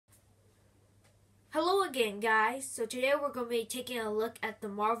Hello again, guys. So today we're going to be taking a look at the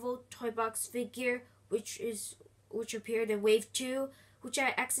Marvel Toybox figure, which appeared in Wave 2, which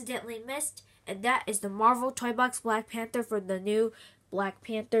I accidentally missed, and that is the Marvel Toybox Black Panther for the new Black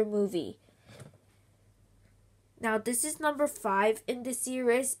Panther movie. Now this is number 5 in the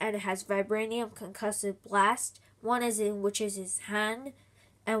series, and it has vibranium concussive blast. One is in which is his hand,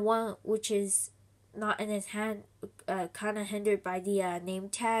 and one which is not in his hand, kind of hindered by the name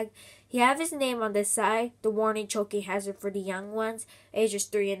tag. He have his name on this side, the warning choking hazard for the young ones, ages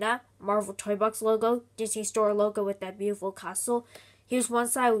 3 and up, Marvel Toybox logo, Disney Store logo with that beautiful castle. Here's one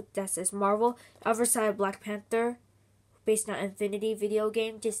side that says Marvel, other side Black Panther, based on Infinity video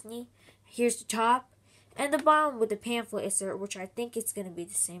game, Disney. Here's the top, and the bottom with the pamphlet insert, which I think is going to be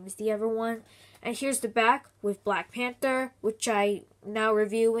the same as the other one. And here's the back with Black Panther, which I now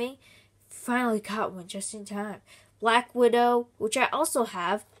reviewing. Finally got one just in time. Black Widow, which I also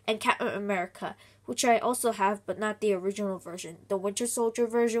have, and Captain America, which I also have, but not the original version. The Winter Soldier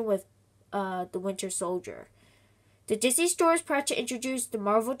version with the Winter Soldier. The Disney Store is proud to introduce the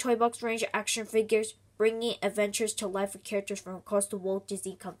Marvel Toybox range of action figures, bringing adventures to life with characters from across the Walt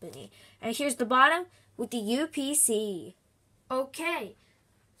Disney Company. And here's the bottom with the UPC. Okay,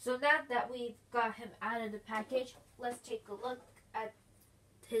 so now that we've got him out of the package, let's take a look at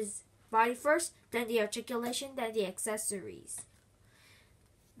his body first, then the articulation, then the accessories.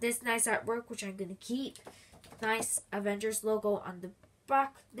 This nice artwork, which I'm going to keep. Nice Avengers logo on the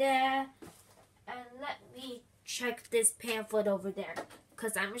back there. And let me check this pamphlet over there,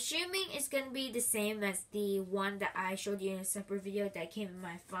 because I'm assuming it's going to be the same as the one that I showed you in a separate video that came in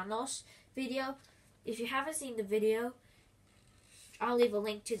my funnels video. If you haven't seen the video, I'll leave a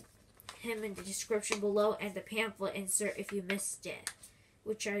link to him in the description below and the pamphlet insert if you missed it,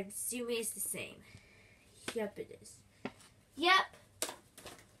 which I'm assuming is the same. Yep, it is.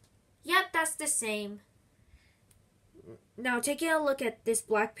 Yep, that's the same. Now, taking a look at this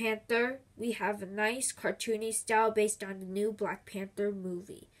Black Panther, we have a nice cartoony style based on the new Black Panther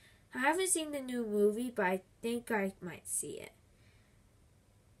movie. I haven't seen the new movie, but I think I might see it.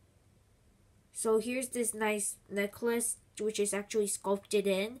 So here's this nice necklace, which is actually sculpted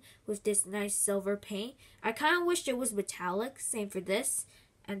in with this nice silver paint. I kind of wished it was metallic, same for this,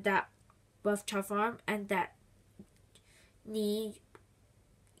 and that buff tough arm, and that knee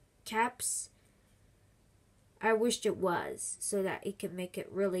caps. I wished it was, so that it could make it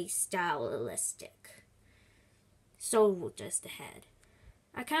really stylistic. So does the head.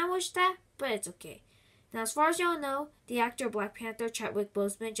 I kind of wish that, but it's okay. Now, as far as y'all know, the actor Black Panther, Chadwick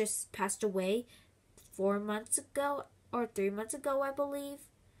Boseman, just passed away 4 months ago, or 3 months ago, I believe.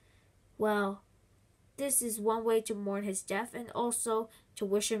 Well, this is one way to mourn his death, and also to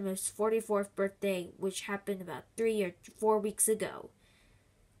wish him his 44th birthday, which happened about 3 or 4 weeks ago.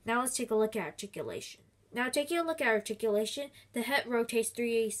 Now let's take a look at articulation. Now, taking a look at articulation, the head rotates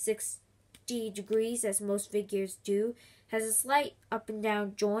 360 degrees, as most figures do. Has a slight up and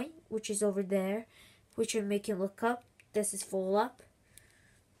down joint, which is over there, which will make it look up. This is full up.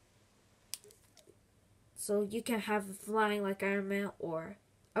 So you can have it flying like Iron Man or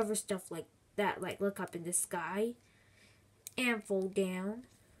other stuff like that, like look up in the sky. And fold down.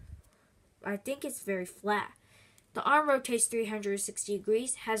 I think it's very flat. The arm rotates 360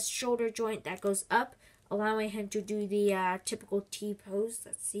 degrees, has shoulder joint that goes up, allowing him to do the typical T pose.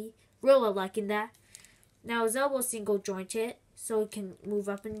 Let's see. Really liking that. Now his elbow single jointed, so it can move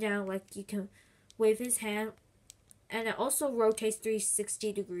up and down like you can wave his hand. And it also rotates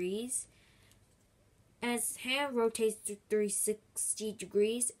 360 degrees. And his hand rotates 360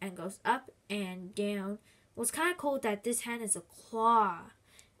 degrees and goes up and down. What's kind of cool that this hand is a claw,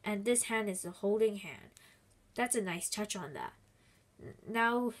 and this hand is a holding hand. That's a nice touch on that.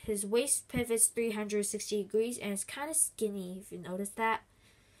 Now his waist pivots 360 degrees and it's kind of skinny, if you notice that.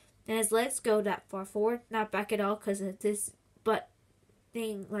 And his legs go that far forward, not back at all, because of this butt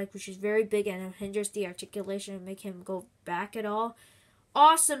thing, like, which is very big and it hinders the articulation and make him go back at all.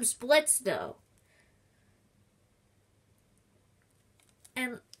 Awesome splits though.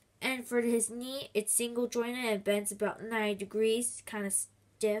 And for his knee, it's single jointed and bends about 90 degrees, kind of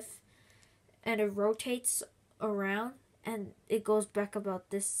stiff, and it rotates around and it goes back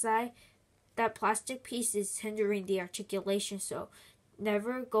about this side. That plastic piece is hindering the articulation, so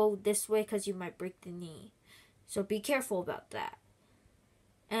never go this way because you might break the knee. So be careful about that.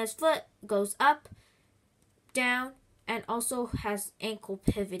 And his foot goes up, down, and also has ankle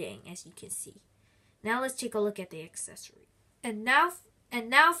pivoting, as you can see. Now let's take a look at the accessory. And now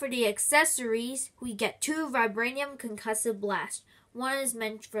for the accessories, we get 2 vibranium concussive blasts. One is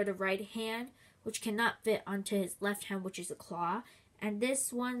meant for the right hand, which cannot fit onto his left hand, which is a claw, and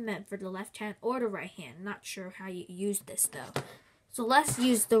this one meant for the left hand or the right hand. Not sure how you use this though. So let's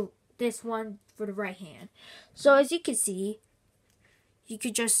use this one for the right hand. So as you can see, you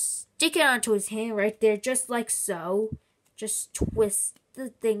could just stick it onto his hand right there, just like so. Just twist the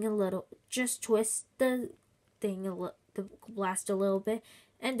thing a little. Just twist the thing the blast a little bit,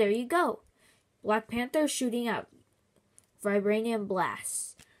 and there you go. Black Panther shooting out vibranium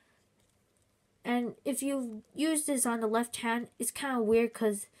blasts. And if you use this on the left hand, it's kind of weird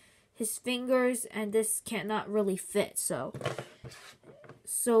because his fingers and this cannot really fit. So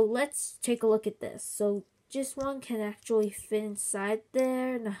let's take a look at this. So just one can actually fit inside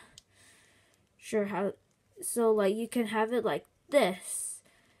there. Not sure how. So like you can have it like this,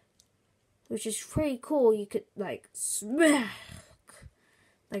 which is pretty cool. You could like smack,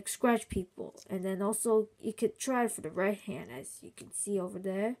 like scratch people, and then also you could try for the right hand, as you can see over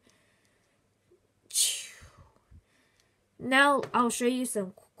there. Now I'll show you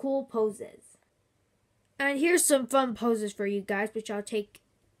some cool poses. And here's some fun poses for you guys, which I'll take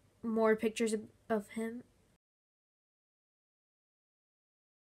more pictures of him.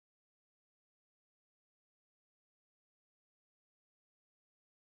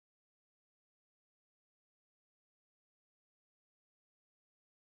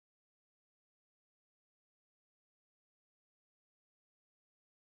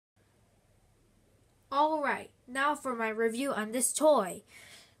 Alright, now for my review on this toy.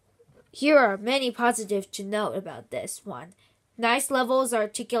 Here are many positives to note about this one. Nice levels of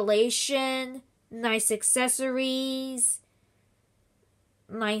articulation, nice accessories,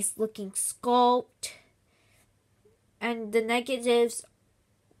 nice looking sculpt. And the negatives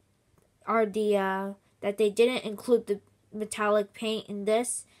are that they didn't include the metallic paint in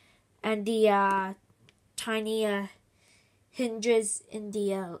this, and the tiny hinges in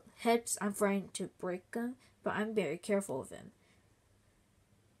the hips. I'm trying to break them, but I'm very careful with them.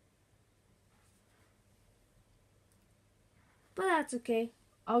 But that's okay.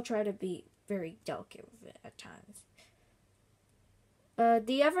 I'll try to be very delicate with it at times.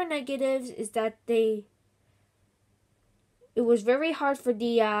 The other negatives is that it was very hard for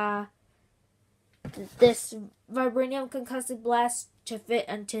this vibranium concussive blast to fit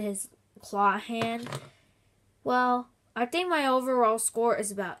into his claw hand. Well, I think my overall score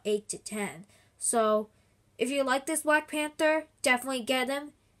is about 8 to 10. So, if you like this Black Panther, definitely get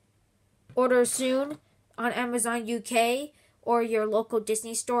him. Order soon on Amazon UK or your local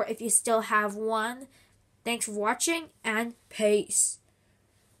Disney store if you still have one. Thanks for watching, and peace.